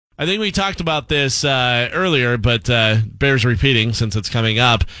I think we talked about this earlier, but bears repeating since it's coming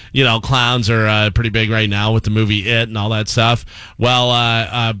up. You know, clowns are pretty big right now with the movie It and all that stuff.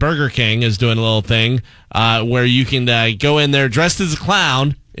 Well, Burger King is doing a little thing where you can go in there dressed as a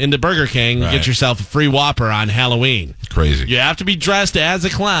clown into Burger King and get yourself a free Whopper on Halloween. Crazy. You have to be dressed as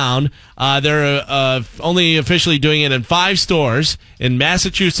a clown. They're only officially doing it in 5 stores in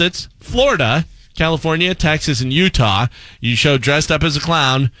Massachusetts, Florida, California, Texas, and Utah. You show dressed up as a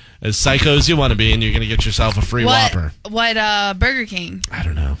clown, as psycho as you want to be, and you're going to get yourself a free Whopper. What Burger King? I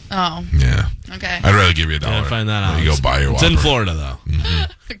don't know. Oh. Yeah. Okay. I'd rather give you $1. Yeah, find that out. You go buy your Whopper. It's in Florida, though.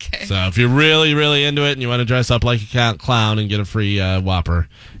 Mm-hmm. Okay. So if you're really, really into it and you want to dress up like a clown and get a free Whopper,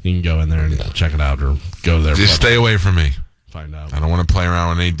 you can go in there and check it out or go there. Just stay away from me. Find out. I don't want to play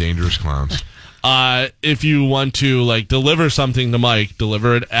around with any dangerous clowns. If you want to deliver something to Mike,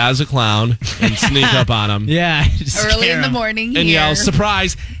 deliver it as a clown and sneak up on him. Yeah. Early in the morning and yell,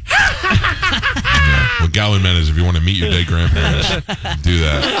 surprise. What Gowan meant is if you want to meet your dead grandparents, do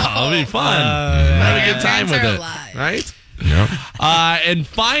that. Oh, it'll be fun. Have a good time with it. Alive. Right? Yep. And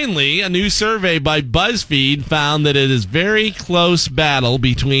finally, a new survey by BuzzFeed found that it is very close battle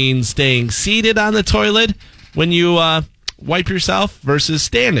between staying seated on the toilet when you wipe yourself versus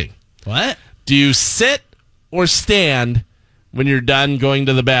standing. What? Do you sit or stand when you're done going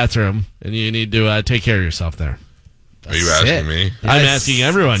to the bathroom and you need to take care of yourself there? Are you asking me? Yeah, I'm asking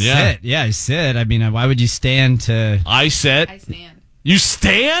everyone, yeah. Sit. Yeah, I sit. I mean, why would you stand to... I sit. I stand. You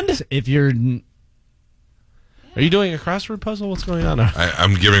stand? If you're... Are you doing a crossword puzzle? What's going on there?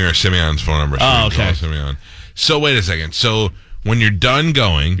 I'm giving her Simeon's phone number. So Oh, we can okay. call Simeon. So wait a second. So when you're done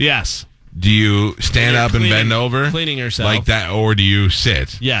going, Yes. do you stand You're up and bend over? Cleaning yourself. Like that, or do you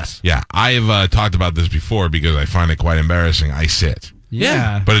sit? Yes. Yeah, I've talked about this before because I find it quite embarrassing. I sit.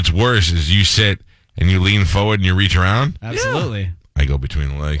 Yeah. But it's worse is you sit and you lean forward and you reach around. Absolutely. I go between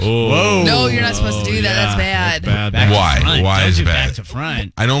the legs. Oh. Whoa. No, you're not supposed to do that. That's bad. That's bad. Back to Why? front. Why Don't is do it bad? Back to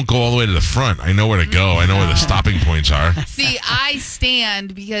front. I don't go all the way to the front. I know where to go. I know where the stopping points are. See, I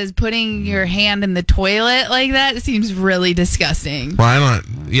stand because putting your hand in the toilet like that seems really disgusting. Well, I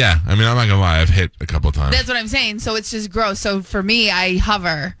don't. Yeah, I mean, I'm not gonna lie. I've hit a couple times. That's what I'm saying. So it's just gross. So for me, I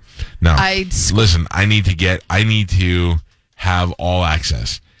hover. No, Listen, I need to have all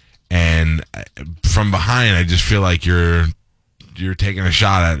access, and from behind, I just feel like you're taking a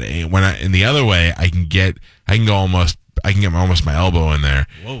shot at it. When in the other way, I can get almost my elbow in there.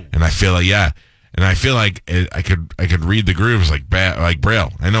 Whoa. And I feel like I could read the grooves like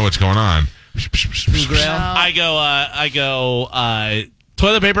Braille. I know what's going on. I go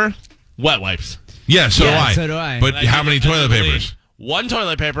toilet paper, wet wipes. Yeah, so Yeah, do I. so do I. But And how I many do- toilet I do papers? One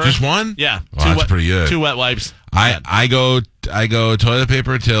toilet paper. Just one? Yeah. Well, that's pretty good. 2 wet wipes. I go toilet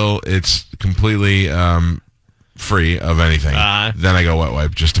paper till it's completely free of anything. Then I go wet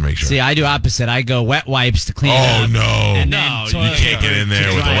wipe just to make sure. See, I do opposite. I go wet wipes to clean it Oh up. no! And then No, You toilet can't get paper in there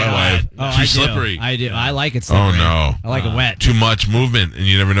to with a dry wet it wipe. off. Oh, Too I slippery. do. I do. I like it slippery. Oh no! I like it wet. Too much movement, and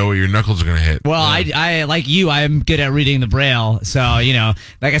you never know where your knuckles are going to hit. Well, I like you. I'm good at reading the Braille, so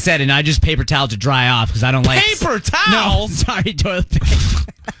like I said, and I just paper towel to dry off because I don't like Paper towel? No, sorry, toilet paper.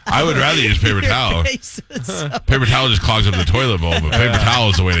 I would rather use paper towel. Paper towel just clogs up the toilet bowl, but paper towel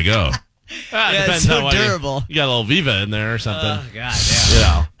is the way to go. Yeah, Depends it's so on what durable. You got a little Viva in there or something. Oh God,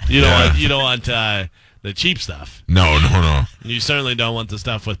 yeah. You don't want the cheap stuff. No. You certainly don't want the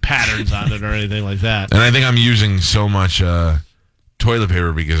stuff with patterns on it or anything like that. And I think I'm using so much toilet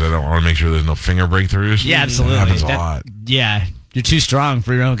paper because I don't want to make sure there's no finger breakthroughs. Yeah, absolutely. That happens a lot. Yeah, you're too strong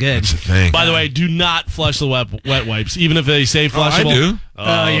for your own good. That's the thing. By the way, do not flush the wet wipes, even if they say flushable. I do.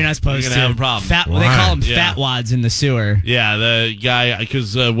 Oh, you're not supposed you're to. gonna have a problem. They call them Yeah. fat wads in the sewer. Yeah, the guy,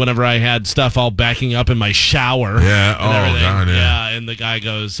 because whenever I had stuff all backing up in my shower. Yeah, and everything, God, yeah. and the guy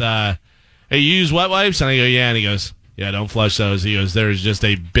goes, hey, you use wet wipes? And I go, yeah. And he goes, yeah, don't flush those. He goes, there's just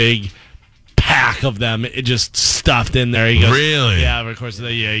a big pack of them, it just stuffed in there. He goes, really? Yeah, of course.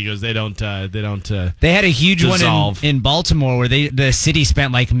 He goes, they don't. They had a huge dissolve. one in Baltimore where the city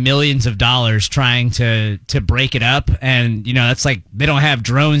spent like millions of dollars trying to break it up, and that's like they don't have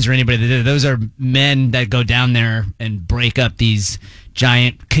drones or anybody. Those are men that go down there and break up these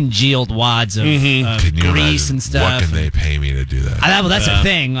giant congealed wads of, Can you grease imagine and stuff. What can they pay me to do that? Well, that's the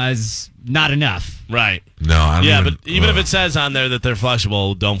thing. Was not enough. Right. No, I don't. Yeah, but even if it says on there that they're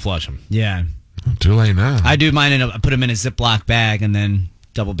flushable, don't flush them. Yeah. Too late now. I do mine I put them in a Ziploc bag and then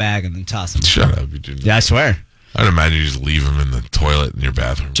double bag and then toss them. Shut up, you didn't. Yeah, I swear. I'd imagine you just leave them in the toilet in your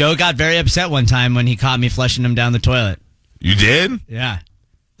bathroom. Joe got very upset one time when he caught me flushing him down the toilet. You did? Yeah.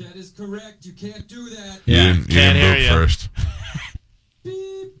 That is correct. You can't do that. Yeah. You Can't didn't hear boop you. first.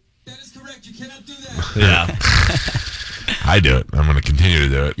 Beep. That is correct. You cannot do that. Yeah. I do it. I'm going to continue to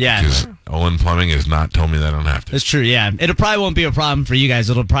do it. Yeah. Because Olin Plumbing has not told me that I don't have to. That's true, yeah. It probably won't be a problem for you guys.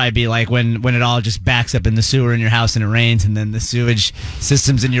 It'll probably be like when it all just backs up in the sewer in your house and it rains, and then the sewage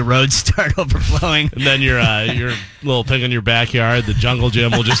systems in your roads start overflowing. And then your little thing in your backyard, the jungle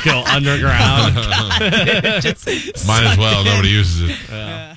gym, will just go underground. Might as well. Nobody uses it.